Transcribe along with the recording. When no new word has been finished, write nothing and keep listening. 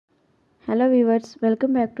Hello viewers,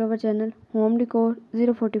 welcome back to our channel Home Decor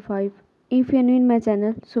 045. If you are new in my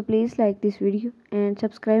channel, so please like this video and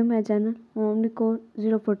subscribe my channel Home Decor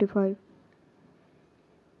 045.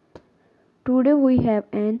 Today we have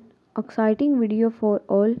an exciting video for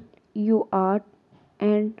all you art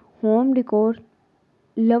and home decor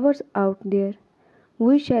lovers out there.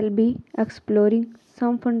 We shall be exploring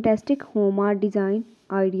some fantastic home art design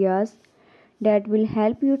ideas that will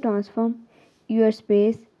help you transform your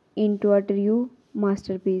space into a true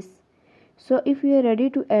masterpiece. So, if you are ready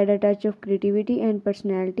to add a touch of creativity and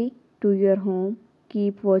personality to your home,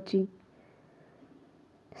 keep watching.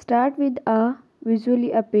 Start with a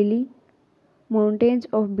visually appealing mountains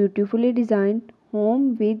of beautifully designed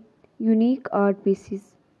home with unique art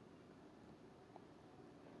pieces.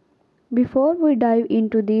 Before we dive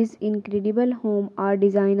into these incredible home art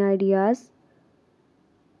design ideas,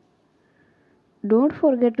 don't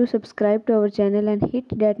forget to subscribe to our channel and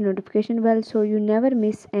hit that notification bell so you never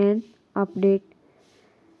miss an update.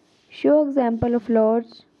 Show example of large,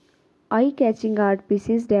 eye-catching art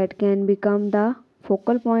pieces that can become the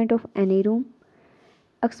focal point of any room.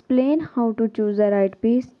 Explain how to choose the right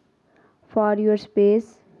piece for your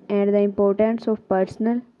space and the importance of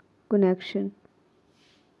personal connection.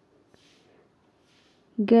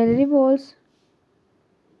 Gallery walls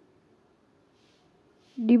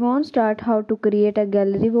demonstrate how to create a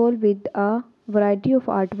gallery wall with a variety of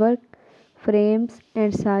artwork, frames,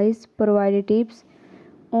 and size. Provide tips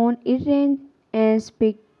on it and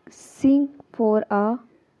spacing for a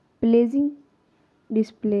pleasing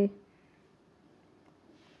display.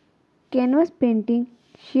 Canvas painting.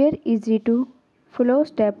 Share easy to follow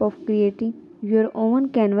step of creating your own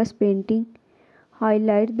canvas painting.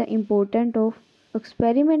 Highlight the importance of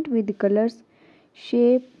experiment with colors,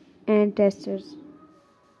 shape, and textures.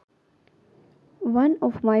 One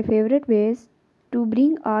of my favorite ways to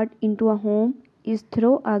bring art into a home is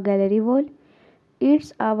through a gallery wall.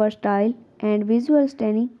 It's a versatile and visual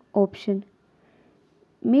stunning option.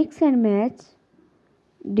 Mix and match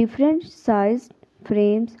different sized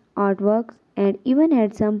frames, artworks, and even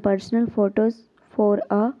add some personal photos for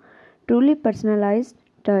a truly personalized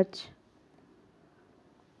touch.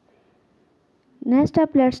 Next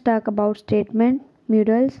up, let's talk about statement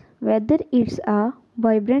murals. Whether it's a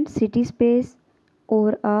vibrant city space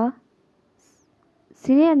or a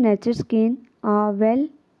serene nature scene, a well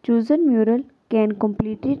chosen mural can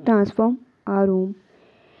completely transform a room.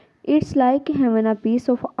 It's like having a piece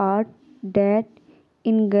of art that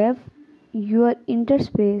engages your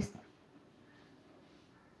interspace.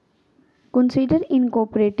 Consider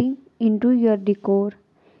incorporating into your decor.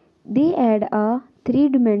 They add a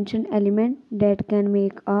three-dimensional element that can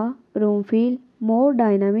make a room feel more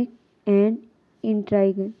dynamic and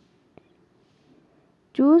intriguing.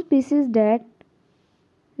 Choose pieces that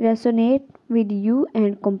resonate with you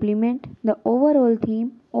and complement the overall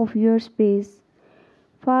theme of your space.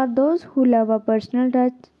 For those who love a personal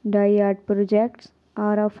touch, die art projects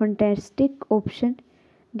are a fantastic option.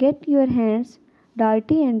 Get your hands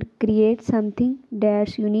dirty and create something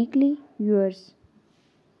that's uniquely yours.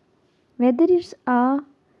 Whether it's a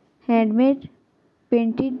handmade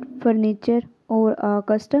painted furniture or a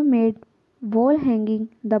custom made wall hanging,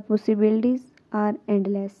 the possibilities are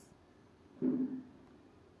endless.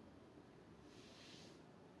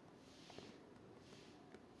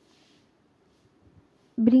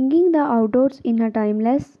 Bringing the outdoors in a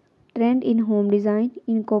timeless trend in home design,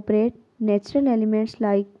 incorporate natural elements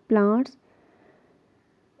like plants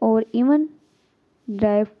or even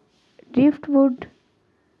driftwood.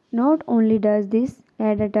 Not only does this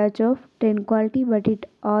add a touch of tranquility, but it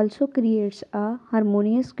also creates a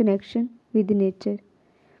harmonious connection with nature.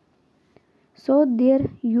 So there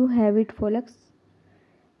you have it, folks.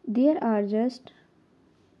 There are just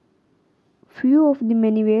few of the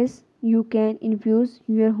many ways you can infuse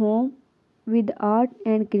your home with art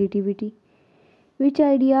and creativity. Which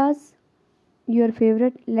ideas your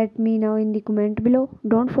favorite? Let me know in the comment below.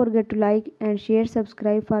 Don't forget to like and share,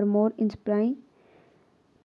 subscribe for more inspiring